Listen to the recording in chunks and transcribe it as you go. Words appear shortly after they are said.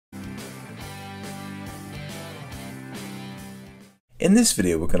In this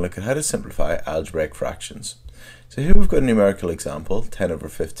video we're going to look at how to simplify algebraic fractions. So here we've got a numerical example, 10 over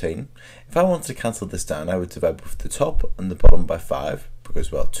 15. If I wanted to cancel this down, I would divide both the top and the bottom by 5,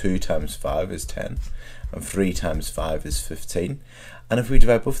 because well, 2 times 5 is 10 and 3 times 5 is 15. And if we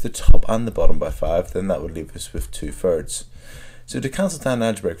divide both the top and the bottom by 5, then that would leave us with 2/3. So to cancel down an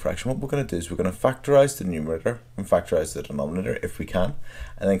algebraic fraction, what we're going to do is we're going to factorize the numerator and factorize the denominator if we can,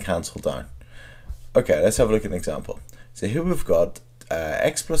 and then cancel down. Okay, let's have a look at an example. So here we've got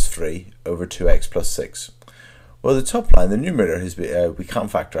x plus 3 over 2x plus 6. Well, the top line, the numerator, we can't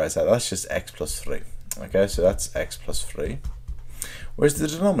factorize that. That's just x plus 3. Okay, so that's x plus 3. Whereas the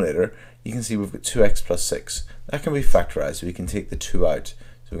denominator, you can see we've got 2x plus 6. That can be factorized, so we can take the 2 out.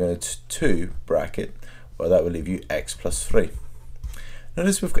 So we're going to 2 bracket, well, that will leave you x plus 3.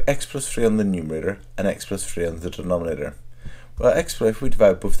 Notice we've got x plus 3 on the numerator and x plus 3 on the denominator. Well, if we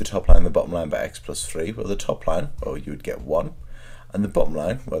divide both the top line and the bottom line by x plus 3, well, the top line, well, you would get 1. And the bottom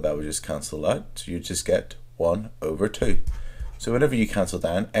line, well, that would just cancel out, so you just get 1 over 2. So whenever you cancel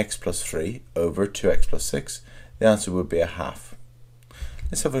down x plus 3 over 2x plus 6, the answer would be a half.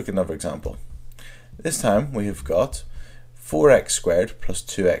 Let's have a look at another example. This time we have got 4x squared plus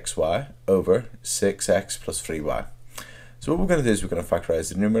 2xy over 6x plus 3y. So what we're going to do is we're going to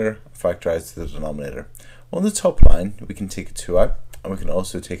factorize the numerator and factorize the denominator. On the top line, we can take a 2 out, and we can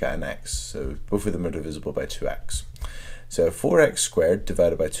also take out an x. So both of them are divisible by 2x. So 4x squared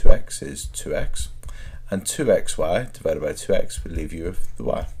divided by 2x is 2x, and 2xy divided by 2x would leave you with the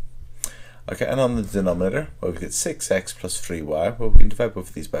y. Okay, and on the denominator, well, we get 6x plus 3y. Well, we can divide both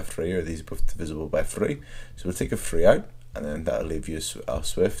of these by 3, or these are both divisible by 3. So we'll take a 3 out, and then that'll leave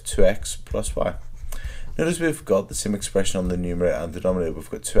us with 2x plus y. Notice we've got the same expression on the numerator and denominator. We've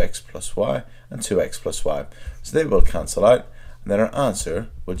got 2x plus y and 2x plus y. So they will cancel out, and then our answer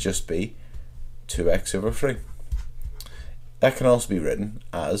will just be 2x over 3. That can also be written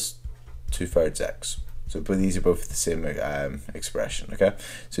as 2/3 x. So but these are both the same expression, okay?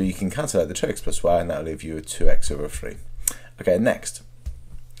 So you can cancel out the 2x plus y, and that'll leave you with 2x over 3. Okay, next.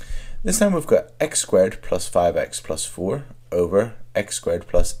 This time we've got x squared plus 5x plus 4 over x squared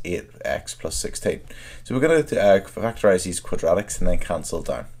plus 8x plus 16. So we're going to factorize these quadratics and then cancel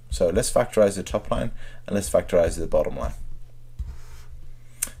down. So let's factorize the top line and let's factorize the bottom line.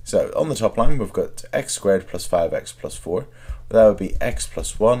 So on the top line we've got x squared plus 5x plus 4. That would be x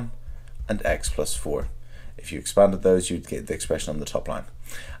plus 1 and x plus 4. If you expanded those, you'd get the expression on the top line.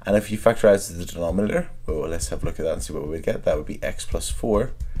 And if you factorize the denominator, well, let's have a look at that and see what we get. That would be x plus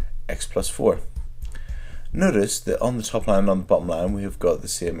 4, x plus 4. Notice that on the top line and on the bottom line, we have got the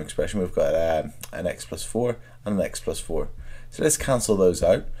same expression. We've got an x plus 4 and an x plus 4. So let's cancel those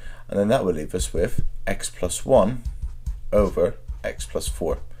out, and then that will leave us with x plus 1 over x plus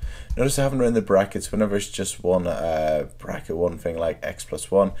 4. Notice I haven't written the brackets. Whenever it's just one bracket, one thing like x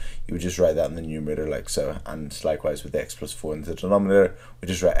plus 1, you would just write that in the numerator like so. And likewise with the x plus 4 in the denominator, we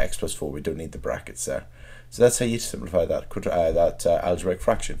just write x plus 4. We don't need the brackets there. So that's how you simplify that algebraic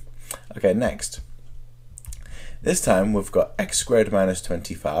fraction. Okay, next. This time we've got x squared minus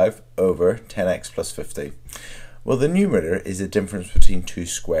 25 over 10x plus 50. Well, the numerator is the difference between two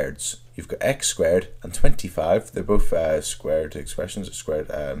squareds. You've got x squared and 25. They're both squared expressions, square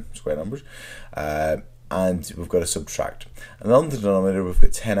numbers. And we've got to subtract. And on the denominator, we've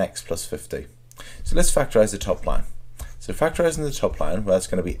got 10x plus 50. So let's factorize the top line. So factorizing the top line, well, that's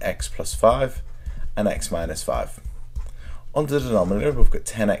going to be x plus 5 and x minus 5. On the denominator, we've got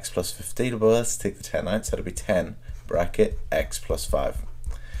 10x plus 50. Well, let's take the 10 out, so that'll be 10 bracket x plus 5.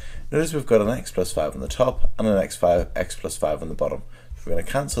 Notice we've got an x plus 5 on the top and an x plus 5 on the bottom. So we're going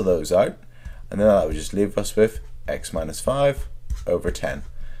to cancel those out, and then that will just leave us with x minus 5 over 10.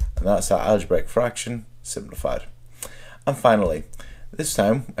 And that's our algebraic fraction simplified. And finally, this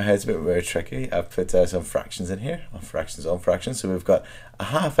time, it's a bit very tricky. I've put some fractions in here, fractions on fractions. So we've got a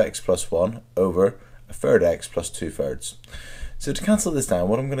half x plus 1 over a third x plus 2/3. So to cancel this down,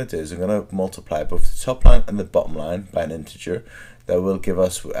 what I'm going to do is I'm going to multiply both the top line and the bottom line by an integer that will give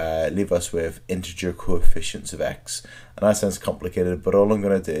us leave us with integer coefficients of x. And that sounds complicated, but all I'm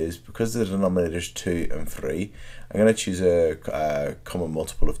going to do is, because the denominator is 2 and 3, I'm going to choose a common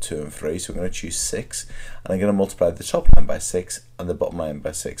multiple of 2 and 3. So I'm going to choose 6, and I'm going to multiply the top line by 6 and the bottom line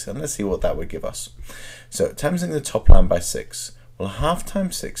by 6. And let's see what that would give us. So timesing the top line by 6. Well, half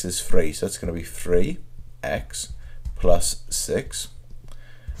times 6 is 3, so it's going to be 3x plus 6.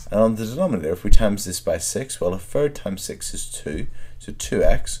 And on the denominator, if we times this by 6, well, a third times 6 is 2, so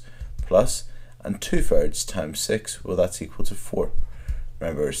 2x plus, and 2/3 times 6, well, that's equal to 4.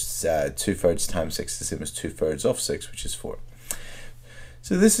 Remember, 2/3 times 6 is the same as 2/3 of 6, which is 4.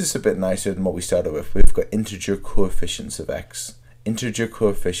 So this is a bit nicer than what we started with. We've got integer coefficients of x. Integer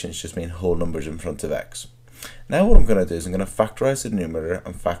coefficients just mean whole numbers in front of x. Now what I'm going to do is I'm going to factorize the numerator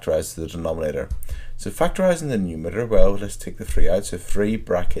and factorize the denominator. So factorizing the numerator, well, let's take the 3 out, so 3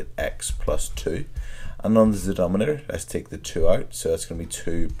 bracket x plus 2. And on the denominator, let's take the 2 out, so that's going to be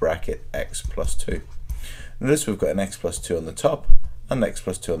 2 bracket x plus 2. Notice we've got an x plus 2 on the top and an x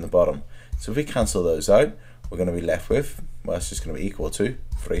plus 2 on the bottom. So if we cancel those out, we're going to be left with, well, it's just going to be equal to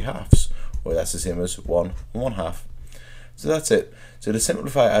 3 halves, or that's the same as 1 and 1 half. So that's it. So to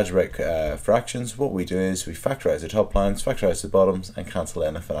simplify algebraic fractions, what we do is we factorize the top lines, factorize the bottoms, and cancel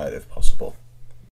anything out if possible.